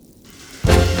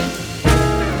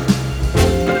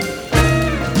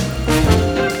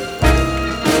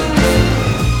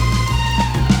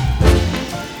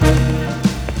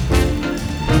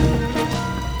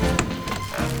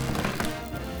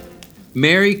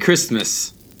Merry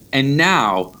Christmas, and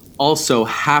now also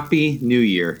Happy New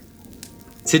Year.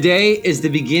 Today is the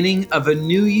beginning of a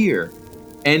new year,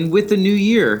 and with the new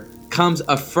year comes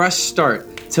a fresh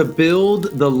start to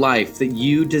build the life that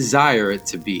you desire it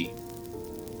to be.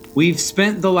 We've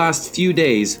spent the last few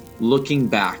days looking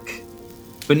back,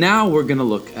 but now we're going to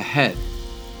look ahead.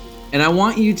 And I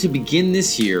want you to begin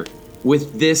this year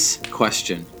with this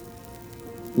question.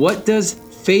 What does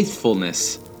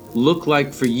faithfulness look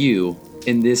like for you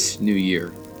in this new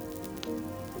year?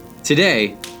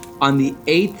 Today, on the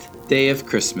 8th day of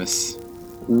Christmas,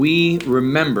 we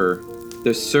remember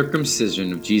the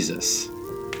circumcision of Jesus.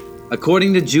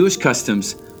 According to Jewish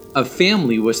customs, a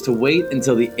family was to wait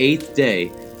until the 8th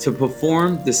day to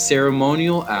perform the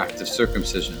ceremonial act of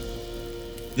circumcision.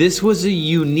 This was a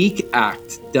unique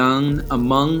act done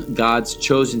among God's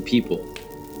chosen people,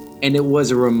 and it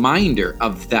was a reminder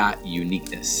of that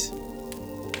uniqueness.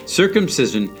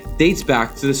 Circumcision dates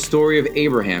back to the story of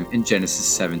Abraham in Genesis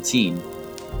 17.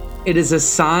 It is a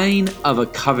sign of a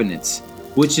covenant,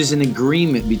 which is an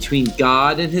agreement between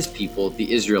God and his people,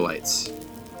 the Israelites.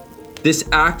 This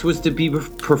act was to be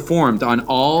performed on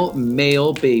all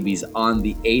male babies on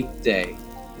the 8th day,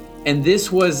 and this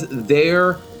was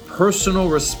their personal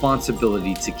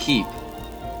responsibility to keep.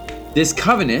 This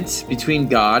covenant between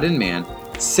God and man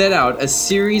set out a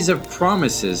series of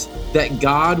promises that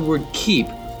God would keep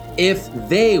if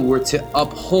they were to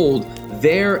uphold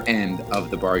their end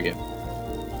of the bargain.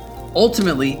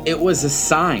 Ultimately, it was a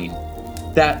sign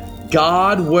that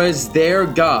God was their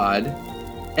God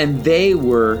and they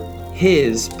were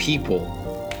his people.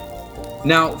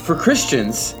 Now, for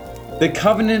Christians, the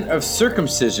covenant of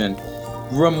circumcision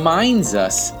reminds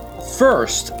us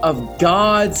first of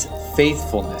God's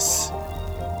faithfulness.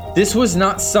 This was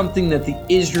not something that the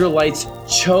Israelites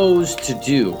chose to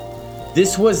do.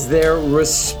 This was their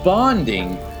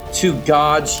responding to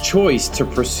God's choice to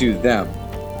pursue them.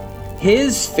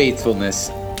 His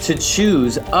faithfulness to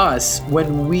choose us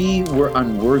when we were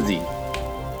unworthy.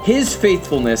 His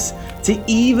faithfulness to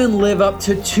even live up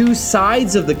to two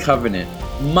sides of the covenant,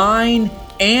 mine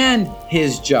and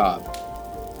his job.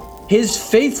 His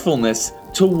faithfulness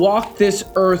to walk this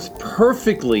earth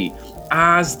perfectly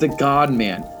as the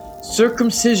God-man.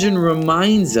 Circumcision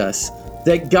reminds us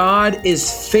that God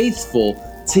is faithful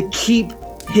to keep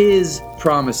his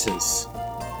promises.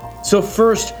 So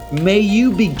first, may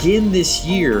you begin this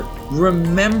year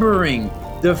remembering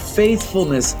the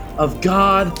faithfulness of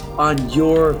God on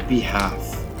your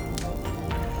behalf.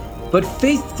 But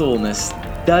faithfulness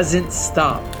doesn't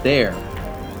stop there.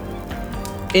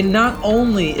 It not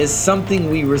only is something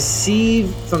we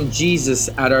receive from Jesus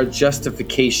at our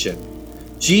justification.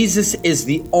 Jesus is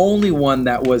the only one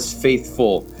that was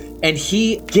faithful, and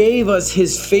he gave us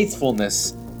his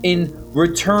faithfulness in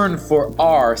return for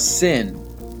our sin.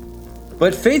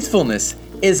 But faithfulness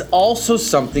is also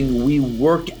something we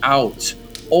work out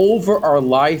over our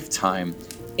lifetime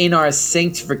in our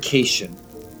sanctification.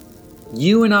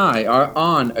 You and I are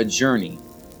on a journey.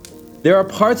 There are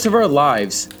parts of our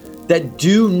lives that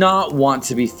do not want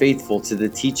to be faithful to the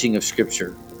teaching of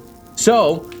Scripture.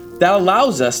 So, that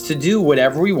allows us to do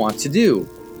whatever we want to do.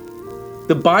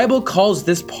 The Bible calls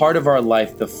this part of our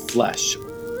life the flesh,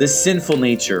 the sinful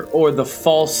nature, or the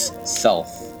false self.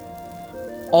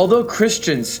 Although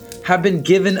Christians have been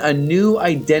given a new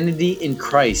identity in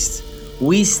Christ,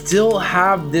 we still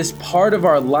have this part of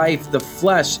our life, the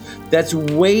flesh, that's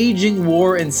waging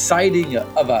war inside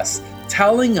of us,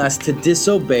 telling us to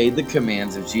disobey the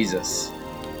commands of Jesus.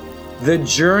 The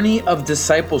journey of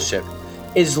discipleship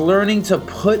is learning to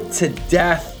put to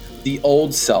death the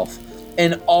old self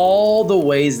and all the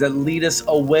ways that lead us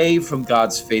away from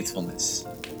God's faithfulness.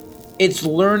 It's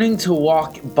learning to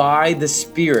walk by the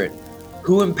Spirit,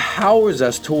 who empowers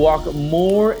us to walk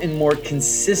more and more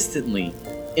consistently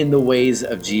in the ways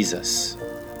of Jesus.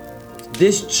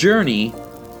 This journey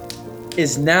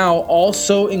is now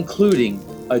also including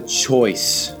a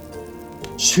choice,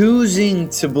 choosing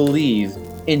to believe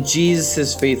in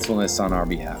Jesus' faithfulness on our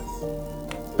behalf,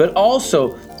 but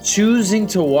also choosing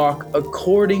to walk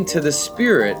according to the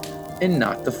Spirit and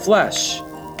not the flesh,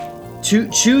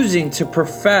 choosing to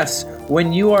profess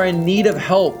when you are in need of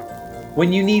help,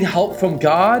 when you need help from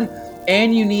God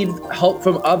and you need help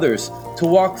from others, to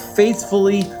walk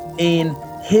faithfully in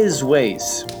his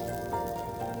ways.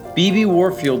 B.B.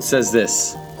 Warfield says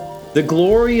this: the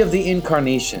glory of the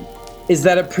incarnation is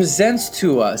that it presents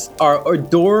to us our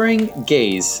adoring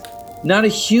gaze, not a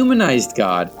humanized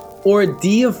God or a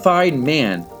deified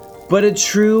man, but a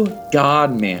true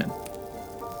God-man.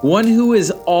 One who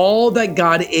is all that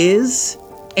God is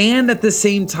and at the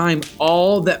same time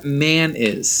all that man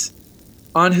is.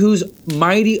 on whose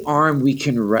mighty arm we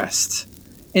can rest,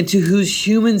 and to whose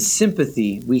human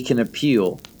sympathy we can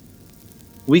appeal.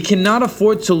 We cannot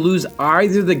afford to lose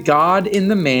either the God in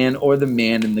the man or the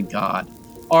man in the God.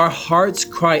 Our hearts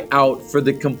cry out for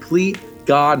the complete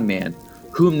God-man,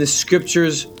 whom the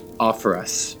scriptures offer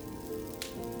us.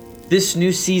 This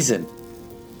new season,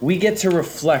 we get to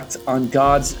reflect on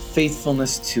God's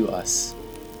faithfulness to us.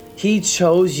 He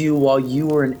chose you while you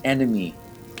were an enemy,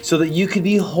 so that you could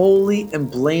be holy and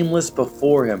blameless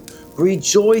before him.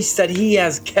 Rejoice that he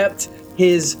has kept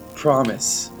his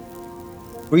promise.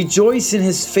 Rejoice in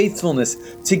his faithfulness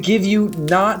to give you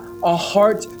not a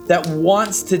heart that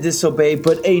wants to disobey,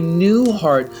 but a new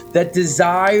heart that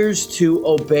desires to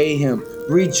obey him.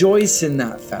 Rejoice in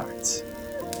that fact.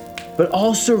 But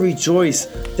also rejoice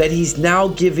that he's now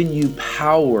given you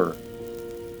power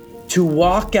to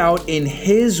walk out in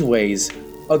his ways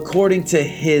according to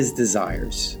his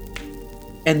desires.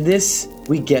 And this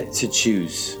we get to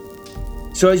choose.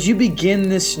 So as you begin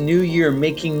this new year,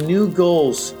 making new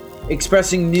goals,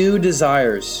 expressing new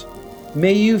desires,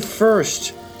 may you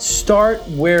first start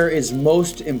where is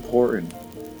most important,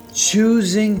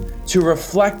 choosing to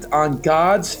reflect on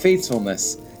God's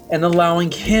faithfulness and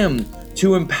allowing him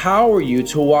to empower you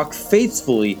to walk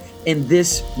faithfully in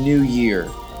this new year.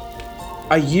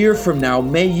 A year from now,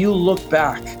 may you look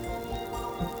back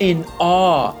in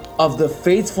awe of the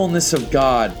faithfulness of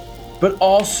God, but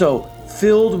also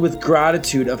filled with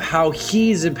gratitude of how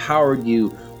he's empowered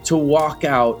you to walk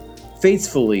out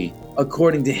faithfully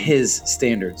according to his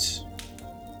standards.